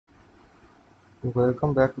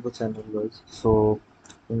Welcome back to the channel, guys. So,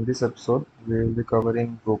 in this episode, we will be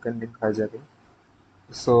covering broken link hijacking.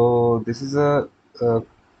 So, this is a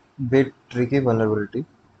bit tricky vulnerability.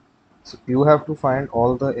 So, you have to find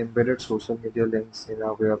all the embedded social media links in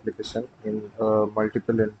a web application in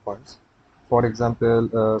multiple endpoints. For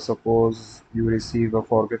example, suppose you receive a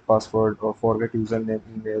forget password or forget username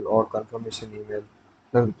email or confirmation email,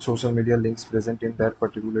 the social media links present in that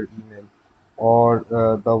particular email, or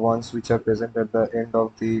the ones which are present at the end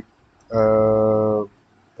of the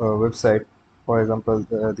website. For example,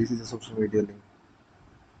 this is a social media link.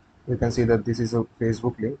 You can see that this is a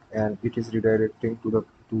Facebook link and it is redirecting to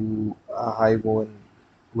a Hive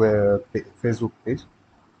Facebook page.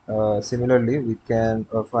 Similarly, we can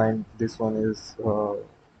find this one is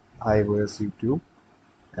iOS YouTube,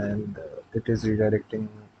 and it is redirecting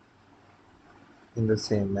in the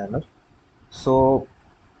same manner. So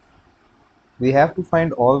we have to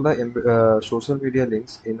find all the social media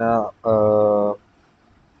links in a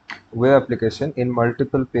web application in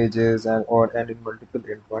multiple pages and in multiple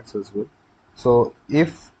endpoints as well. So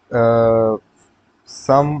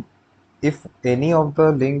some if any of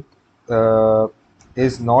the link uh,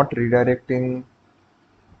 is not redirecting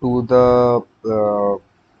to the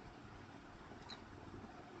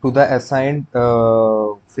assigned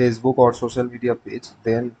Facebook or social media page,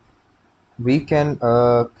 then we can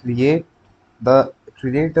the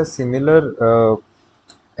create a similar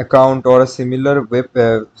account or a similar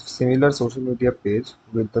social media page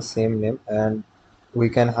with the same name, and we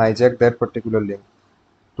can hijack that particular link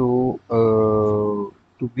to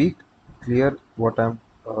be clear what I'm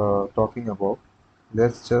talking about.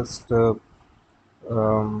 Let's just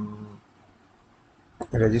um,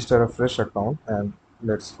 register a fresh account, and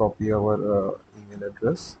let's copy our email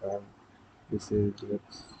address, and this is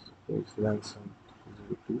let's suppose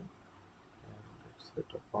ransom02, and let's set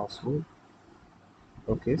a password.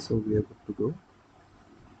 Okay, so we are good to go,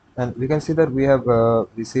 and we can see that we have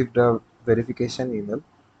received a verification email,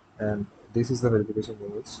 and this is the verification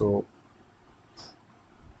email. So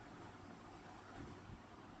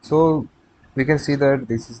we can see that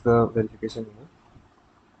this is the verification email,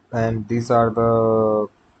 and these are the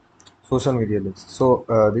social media links. So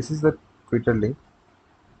this is the Twitter link.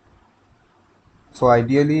 So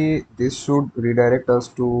ideally, this should redirect us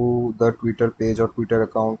to the Twitter page or Twitter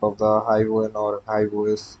account of the HiveON or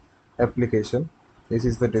HiveOS application. This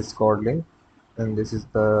is the Discord link, and this is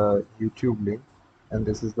the YouTube link, and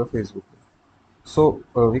this is the Facebook link. So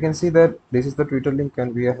we can see that this is the Twitter link,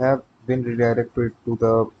 and we have been redirected to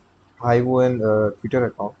the HiveON Twitter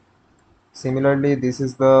account. Similarly, this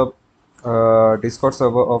is the Discord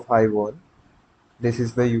server of HiveON. This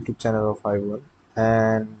is the YouTube channel of HiveON,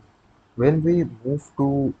 and when we move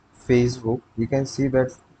to Facebook, we can see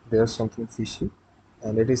that there's something fishy,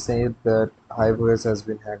 and it is said that HiveOS has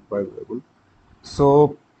been hacked by Google.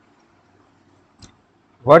 So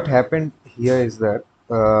what happened here is that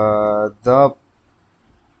the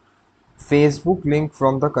Facebook link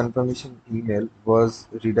from the confirmation email was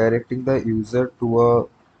redirecting the user to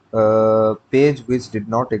a page which did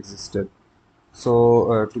not existed.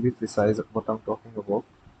 So to be precise, what I'm talking about,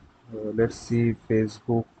 let's see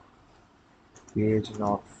Facebook page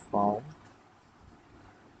not found,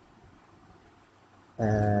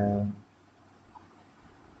 and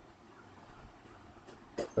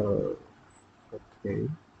uh, okay,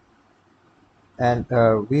 and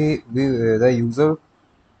the user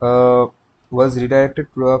uh, was redirected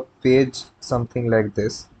to a page something like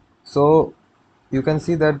this. So you can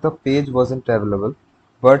see that the page wasn't available,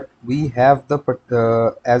 but we have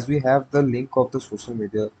as we have the link of the social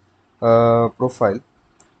media profile,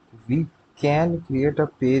 we can create a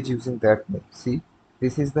page using that name. See,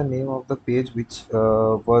 this is the name of the page which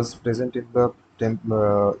was present in the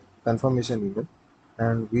confirmation email,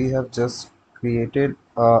 and we have just created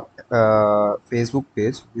a Facebook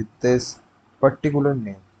page with this particular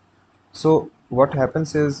name. So what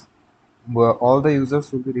happens is, all the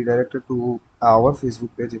users will be redirected to our Facebook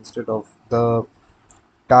page instead of the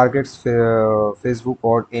targets Facebook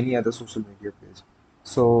or any other social media page.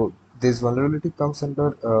 So this vulnerability comes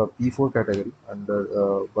under P4 category under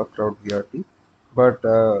Bugcrowd VRT, but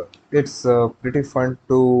it's pretty fun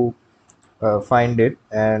to find it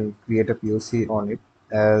and create a POC on it,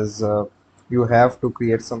 as you have to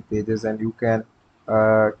create some pages and you can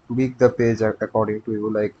tweak the page according to you,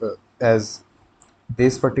 like as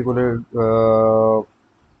this particular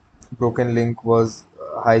broken link was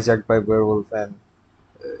hijacked by werewolf, and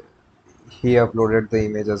he uploaded the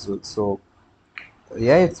image as well. So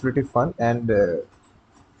yeah, it's pretty fun, and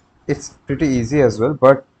it's pretty easy as well,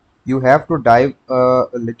 but you have to dive a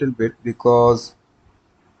little bit, because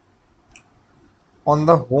On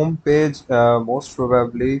the home page, most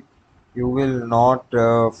probably you will not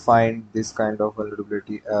find this kind of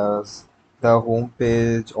vulnerability, as the home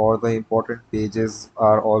page or the important pages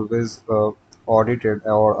are always audited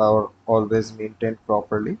or always maintained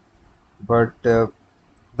properly. But the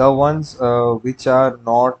ones which are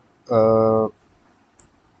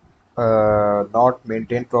uh, not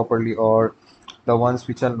maintained properly, or the ones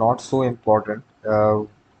which are not so important,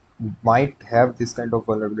 might have this kind of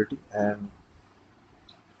vulnerability, and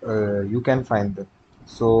you can find them.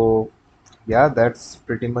 So yeah, that's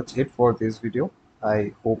pretty much it for this video.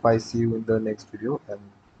 I hope I see you in the next video, and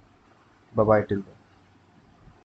bye bye till then.